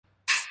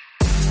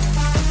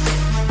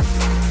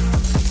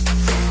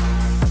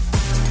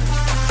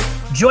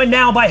Joined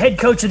now by head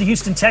coach of the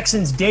Houston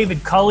Texans,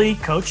 David Culley.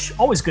 Coach,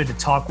 always good to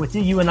talk with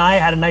you. You and I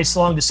had a nice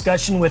long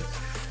discussion with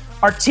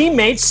our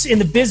teammates in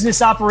the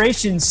business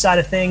operations side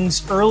of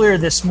things earlier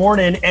this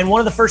morning, and one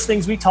of the first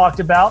things we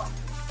talked about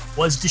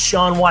was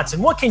Deshaun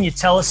Watson. What can you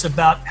tell us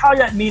about how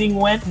that meeting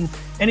went and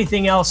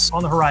anything else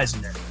on the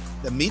horizon there?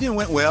 The meeting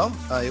went well.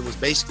 It was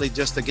basically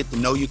just a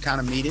get-to-know-you kind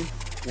of meeting.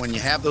 When you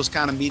have those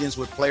kind of meetings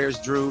with players,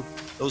 Drew,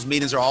 those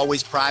meetings are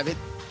always private.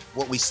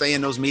 What we say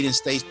in those meetings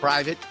stays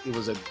private. It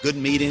was a good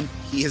meeting.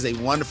 He is a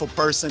wonderful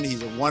person.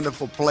 He's a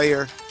wonderful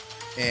player,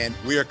 and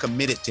we are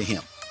committed to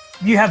him.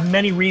 You have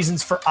many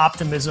reasons for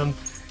optimism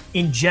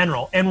in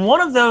general, and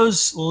one of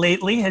those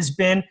lately has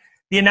been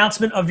the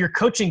announcement of your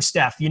coaching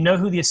staff. You know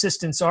who the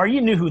assistants are.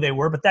 You knew who they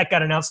were, but that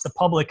got announced to the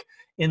public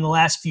in the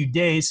last few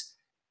days.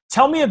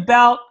 Tell me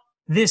about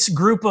this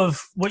group of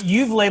what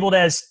you've labeled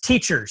as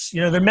teachers.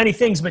 You know, there are many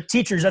things, but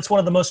teachers, that's one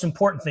of the most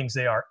important things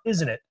they are,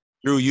 isn't it?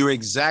 Drew, you're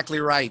exactly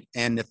right.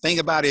 And the thing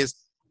about it is,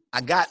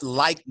 I got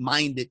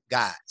like-minded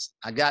guys.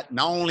 I got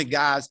not only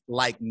guys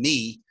like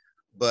me,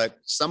 but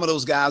some of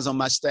those guys on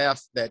my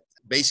staff that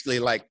basically,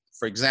 like,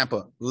 for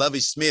example, Lovie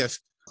Smith,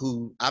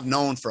 who I've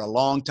known for a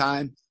long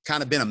time,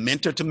 kind of been a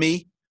mentor to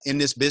me in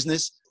this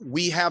business.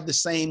 We have the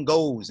same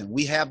goals and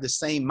we have the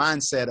same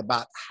mindset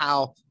about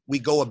how we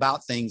go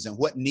about things and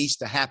what needs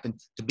to happen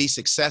to be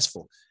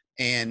successful.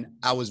 And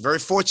I was very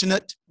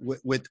fortunate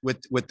with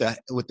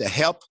the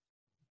help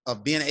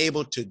of being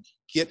able to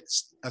get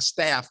a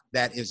staff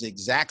that is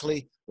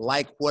exactly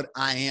like what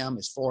I am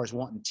as far as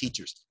wanting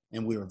teachers.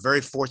 And we were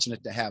very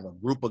fortunate to have a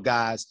group of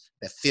guys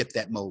that fit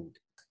that mold.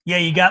 Yeah,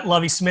 you got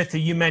Lovie Smith, who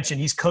you mentioned.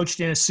 He's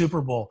coached in a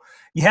Super Bowl.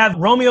 You have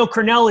Romeo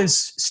Crennel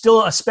is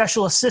still a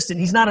special assistant.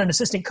 He's not an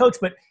assistant coach,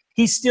 but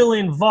he's still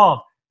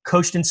involved.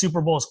 Coached in Super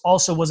Bowls,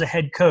 also was a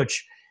head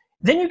coach.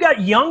 Then you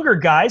got younger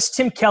guys.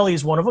 Tim Kelly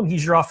is one of them.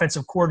 He's your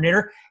offensive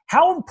coordinator.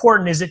 How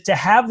important is it to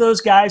have those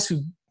guys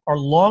who are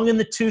long in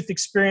the tooth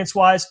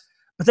experience-wise,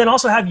 but then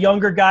also have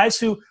younger guys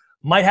who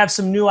might have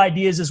some new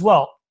ideas as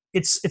well?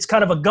 It's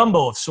kind of a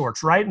gumbo of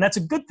sorts, right? And that's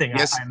a good thing,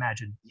 yes. I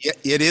imagine. Yeah,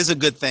 it is a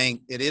good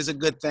thing. It is a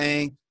good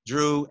thing,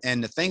 Drew.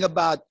 And the thing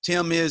about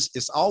Tim is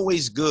it's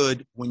always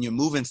good when you're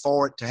moving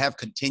forward to have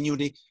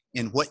continuity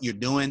in what you're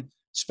doing,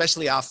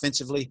 especially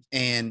offensively.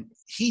 And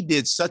he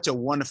did such a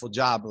wonderful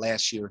job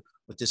last year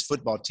with this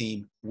football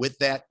team with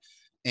that.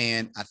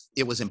 And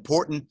it was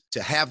important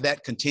to have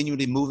that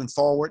continuity moving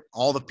forward.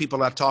 All the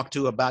people I talked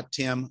to about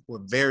Tim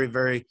were very,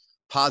 very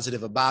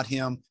positive about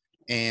him.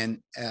 And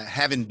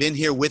having been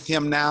here with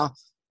him now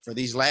for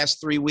these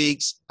last 3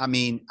 weeks, I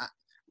mean,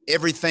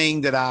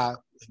 everything that I've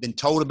been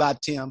told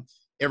about Tim,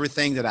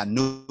 everything that I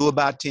knew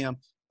about Tim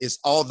is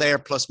all there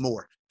plus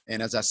more.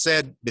 And as I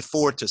said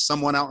before to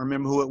someone, I don't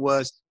remember who it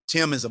was,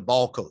 Tim is a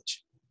ball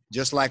coach,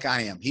 just like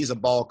I am. He's a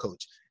ball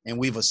coach. And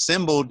we've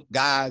assembled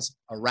guys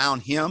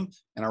around him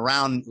and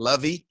around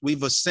Lovie.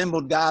 We've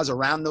assembled guys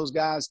around those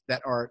guys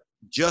that are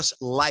just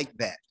like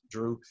that,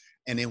 Drew.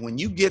 And then when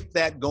you get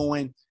that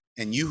going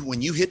and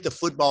when you hit the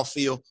football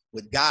field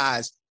with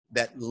guys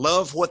that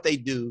love what they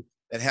do,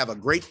 that have a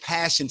great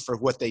passion for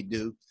what they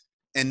do,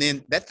 and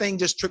then that thing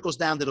just trickles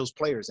down to those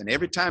players. And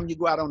every time you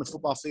go out on the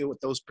football field with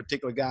those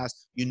particular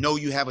guys, you know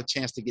you have a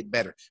chance to get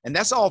better. And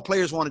that's all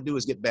players want to do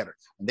is get better.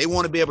 And they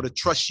want to be able to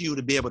trust you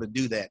to be able to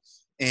do that.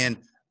 And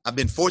I've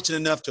been fortunate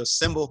enough to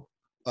assemble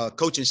a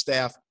coaching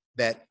staff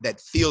that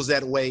feels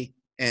that way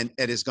and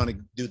that is going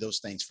to do those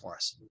things for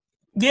us.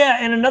 Yeah,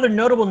 and another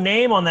notable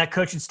name on that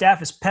coaching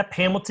staff is Pep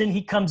Hamilton.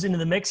 He comes into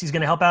the mix. He's going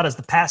to help out as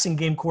the passing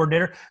game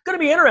coordinator. Going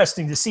to be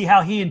interesting to see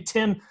how he and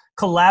Tim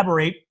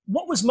collaborate.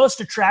 What was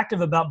most attractive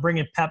about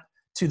bringing Pep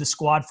to the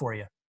squad for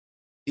you?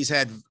 He's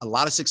had a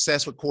lot of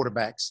success with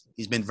quarterbacks.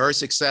 He's been very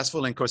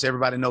successful. And, of course,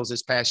 everybody knows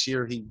this past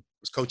year he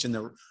was coaching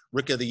the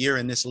Rookie of the Year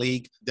in this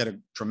league, did a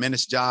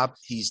tremendous job.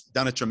 He's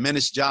done a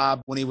tremendous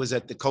job when he was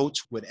at the coach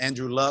with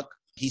Andrew Luck.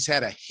 He's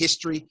had a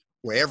history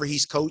wherever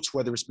he's coached,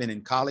 whether it's been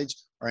in college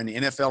or in the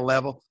NFL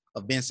level,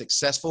 of being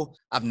successful.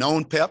 I've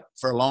known Pep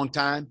for a long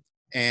time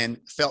and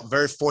felt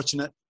very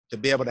fortunate to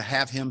be able to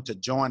have him to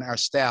join our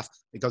staff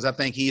because I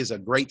think he is a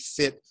great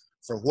fit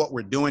for what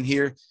we're doing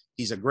here.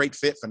 He's a great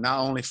fit for not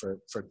only for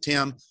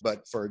Tim,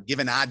 but for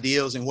giving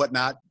ideas and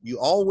whatnot. You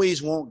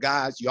always want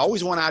guys, you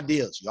always want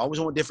ideas. You always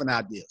want different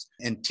ideas.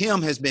 And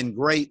Tim has been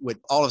great with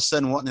all of a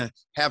sudden wanting to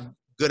have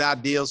good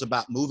ideas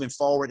about moving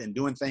forward and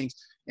doing things.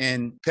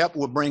 And Pep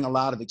will bring a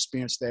lot of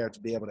experience there to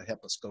be able to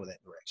help us go that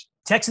direction.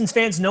 Texans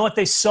fans know what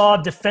they saw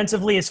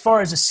defensively as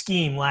far as a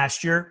scheme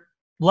last year.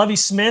 Lovie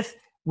Smith,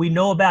 we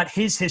know about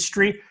his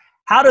history.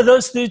 How do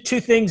those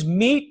two things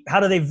meet? How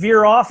do they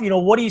veer off? You know,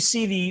 what do you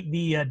see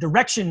the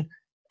direction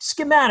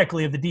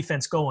schematically of the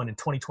defense going in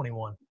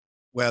 2021?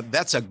 Well,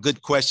 that's a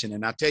good question.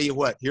 And I'll tell you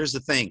what, here's the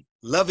thing.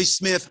 Lovie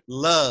Smith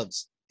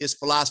loves his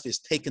philosophy is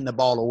taking the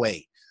ball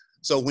away.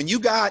 So when you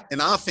got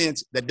an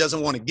offense that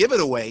doesn't want to give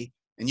it away,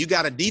 and you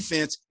got a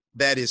defense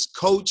that is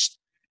coached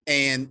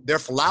and their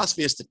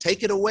philosophy is to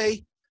take it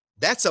away,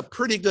 that's a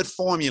pretty good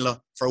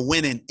formula for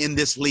winning in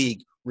this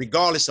league,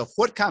 regardless of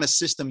what kind of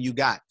system you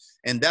got.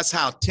 And that's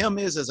how Tim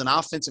is as an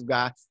offensive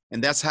guy,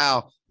 and that's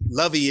how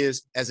Lovey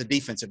is as a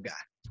defensive guy.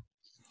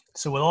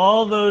 So with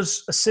all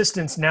those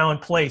assistants now in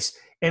place,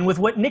 and with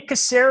what Nick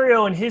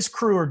Caserio and his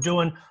crew are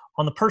doing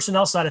on the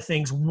personnel side of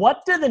things,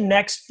 what do the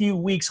next few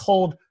weeks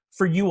hold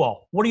for you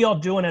all? What are y'all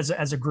doing as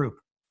a group?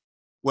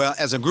 Well,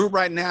 as a group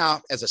right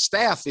now, as a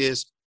staff,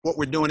 is what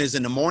we're doing is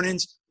in the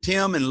mornings,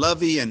 Tim and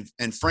Lovey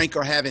and Frank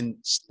are having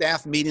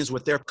staff meetings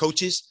with their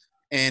coaches.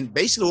 And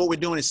basically what we're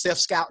doing is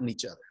self-scouting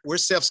each other. We're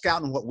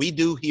self-scouting what we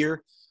do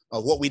here,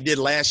 what we did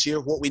last year,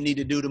 what we need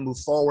to do to move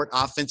forward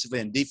offensively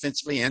and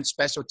defensively and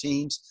special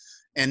teams.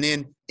 And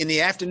then in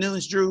the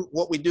afternoons, Drew,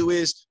 what we do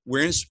is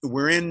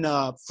we're in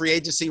free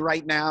agency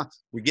right now.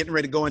 We're getting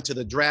ready to go into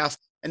the draft.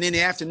 And in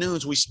the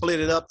afternoons, we split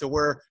it up to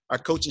where our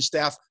coaching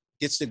staff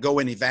gets to go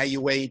and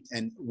evaluate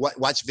and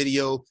watch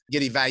video,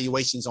 get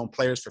evaluations on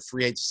players for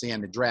free agency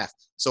and the draft.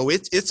 So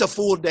it's a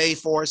full day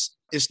for us.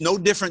 It's no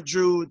different,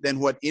 Drew, than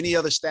what any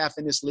other staff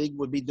in this league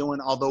would be doing,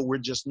 although we're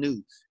just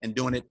new and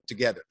doing it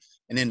together.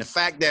 And then the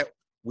fact that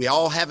we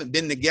all haven't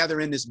been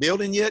together in this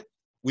building yet,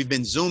 we've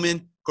been Zooming.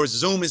 Of course,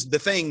 Zoom is the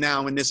thing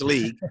now in this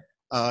league.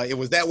 It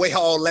was that way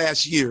all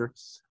last year.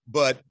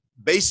 But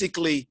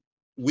basically,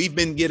 we've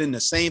been getting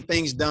the same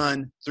things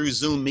done through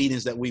Zoom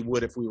meetings that we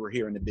would if we were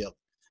here in the building.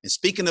 And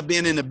speaking of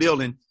being in the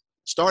building,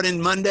 starting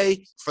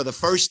Monday, for the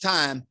first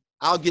time,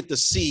 I'll get to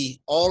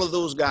see all of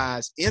those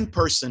guys in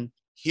person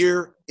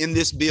here in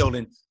this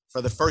building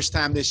for the first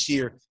time this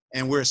year.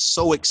 And we're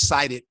so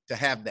excited to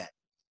have that.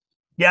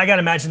 Yeah, I got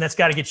to imagine that's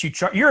got to get you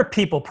 – you're a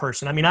people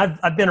person. I mean,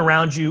 I've been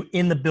around you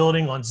in the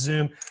building on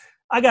Zoom.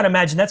 I got to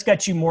imagine that's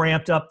got you more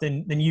amped up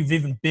than you've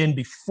even been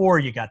before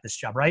you got this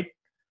job, right?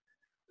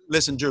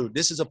 Listen, Drew,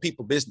 this is a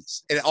people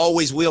business. It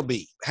always will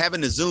be.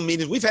 Having the Zoom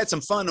meetings, we've had some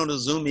fun on the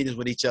Zoom meetings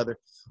with each other.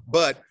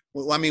 But,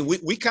 I mean,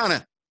 we kind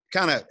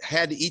of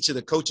had each of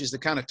the coaches to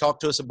kind of talk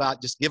to us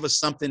about, just give us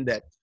something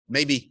that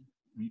maybe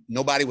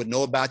nobody would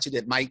know about you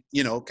that might,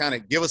 kind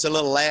of give us a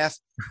little laugh.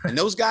 And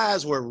those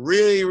guys were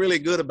really, really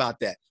good about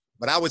that.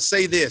 But I would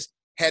say this,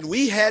 had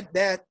we had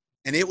that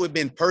and it would have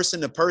been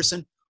person to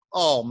person,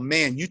 oh,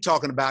 man, you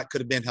talking about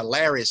could have been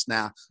hilarious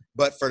now.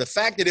 But for the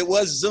fact that it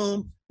was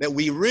Zoom, that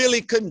we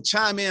really couldn't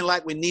chime in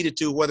like we needed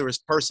to, whether it's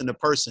person to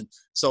person.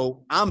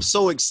 So I'm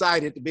so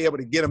excited to be able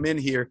to get them in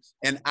here.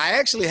 And I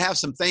actually have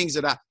some things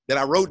that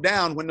I wrote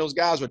down when those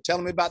guys were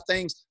telling me about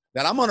things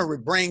that I'm going to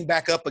bring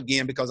back up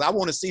again because I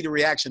want to see the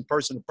reaction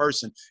person to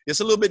person. It's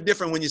a little bit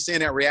different when you're seeing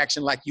that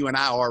reaction like you and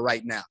I are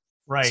right now.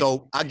 Right.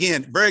 So,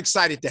 again, very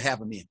excited to have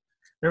them in.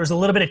 There was a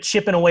little bit of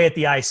chipping away at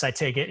the ice, I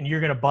take it, and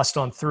you're going to bust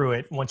on through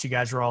it once you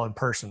guys are all in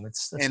person.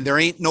 And there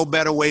ain't no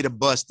better way to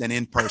bust than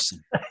in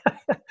person.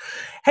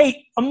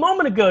 Hey, a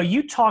moment ago,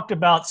 you talked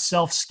about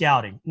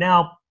self-scouting.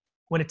 Now,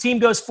 when a team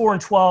goes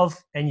 4-12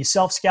 and you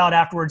self-scout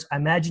afterwards, I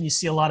imagine you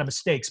see a lot of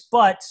mistakes.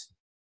 But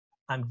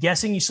I'm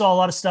guessing you saw a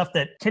lot of stuff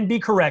that can be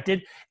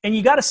corrected, and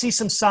you got to see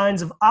some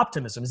signs of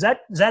optimism. Is that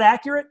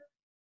accurate?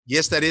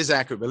 Yes, that is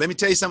accurate. But let me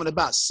tell you something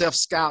about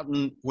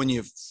self-scouting when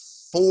you're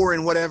 4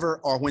 and whatever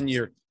or when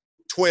you're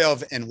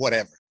 12 and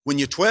whatever. When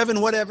you're 12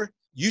 and whatever,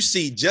 you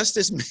see just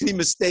as many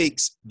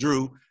mistakes,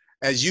 Drew,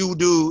 as you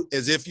do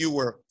as if you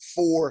were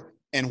 4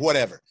 and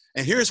whatever.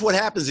 And here's what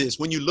happens is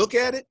when you look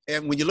at it,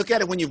 and when you look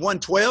at it when you've won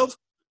 12,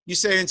 you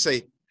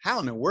say,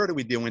 how in the world are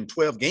we doing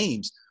 12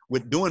 games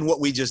with doing what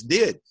we just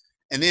did?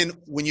 And then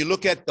when you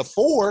look at the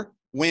 4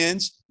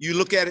 wins, you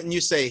look at it and you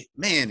say,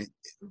 man,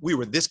 we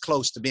were this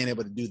close to being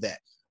able to do that.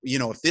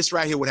 If this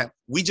right here would happen,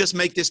 we just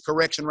make this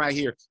correction right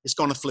here, it's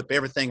going to flip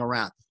everything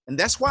around. And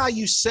that's why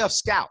you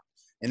self-scout.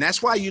 And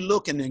that's why you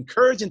look. And the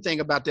encouraging thing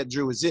about that,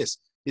 Drew, is this,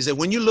 is that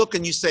when you look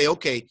and you say,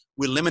 okay,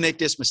 we eliminate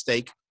this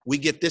mistake, we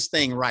get this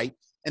thing right.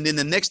 And then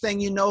the next thing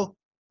you know,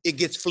 it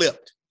gets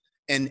flipped.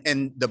 And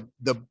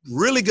the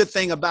really good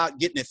thing about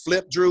getting it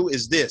flipped, Drew,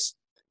 is this,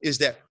 is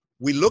that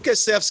we look at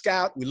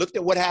self-scout, we looked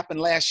at what happened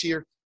last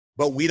year,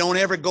 but we don't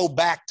ever go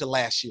back to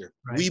last year.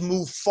 Right. We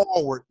move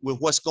forward with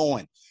what's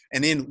going.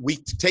 And then we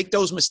take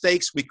those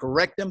mistakes, we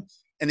correct them,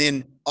 and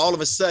then all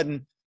of a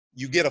sudden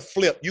you get a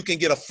flip. You can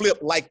get a flip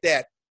like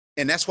that,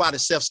 and that's why the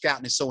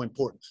self-scouting is so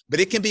important.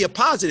 But it can be a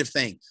positive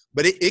thing,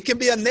 but it can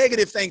be a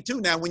negative thing too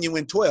now when you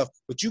win 12.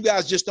 But you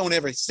guys just don't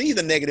ever see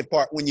the negative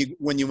part when you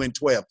win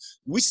 12.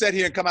 We sat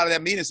here and come out of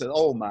that meeting and said,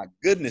 oh, my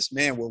goodness,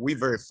 man, well, we're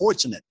very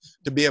fortunate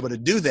to be able to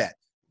do that.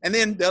 And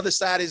then the other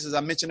side is, as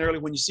I mentioned earlier,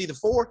 when you see the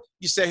 4,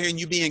 you sit here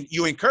and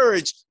you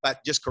encourage, but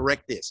just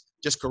correct this,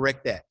 just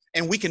correct that.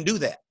 And we can do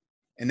that.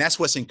 And that's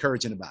what's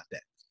encouraging about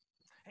that.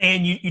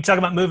 And you talk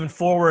about moving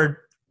forward.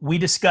 We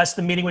discussed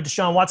the meeting with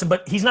Deshaun Watson,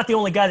 but he's not the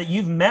only guy that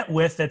you've met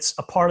with that's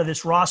a part of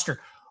this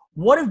roster.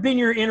 What have been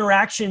your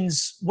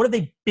interactions? What have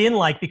they been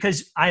like?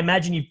 Because I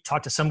imagine you've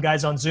talked to some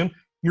guys on Zoom.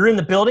 You're in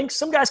the building.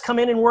 Some guys come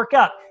in and work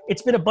out.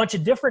 It's been a bunch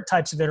of different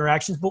types of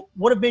interactions, but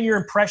what have been your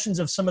impressions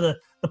of some of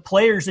the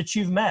players that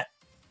you've met?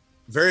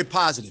 Very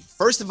positive.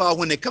 First of all,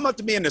 when they come up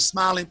to me and they're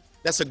smiling,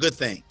 that's a good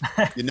thing.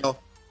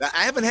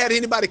 I haven't had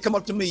anybody come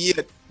up to me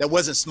yet that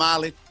wasn't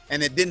smiling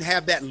and that didn't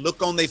have that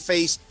look on their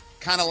face,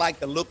 kind of like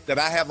the look that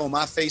I have on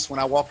my face when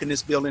I walk in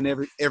this building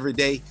every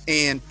day.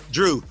 And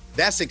Drew,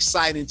 that's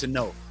exciting to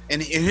know.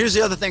 And here's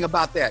the other thing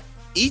about that.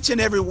 Each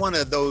and every one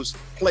of those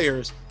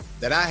players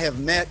that I have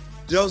met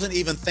doesn't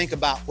even think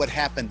about what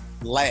happened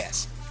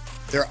last.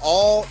 They're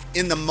all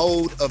in the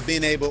mode of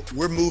being able,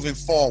 we're moving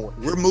forward.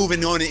 We're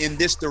moving on in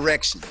this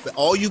direction. But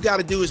all you got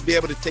to do is be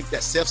able to take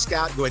that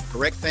self-scout, go ahead and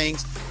correct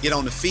things, get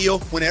on the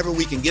field. Whenever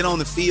we can get on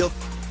the field,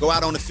 go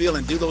out on the field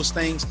and do those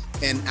things.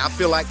 And I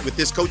feel like with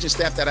this coaching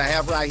staff that I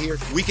have right here,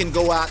 we can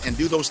go out and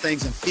do those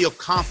things and feel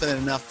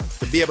confident enough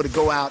to be able to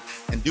go out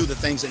and do the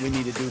things that we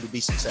need to do to be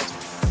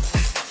successful.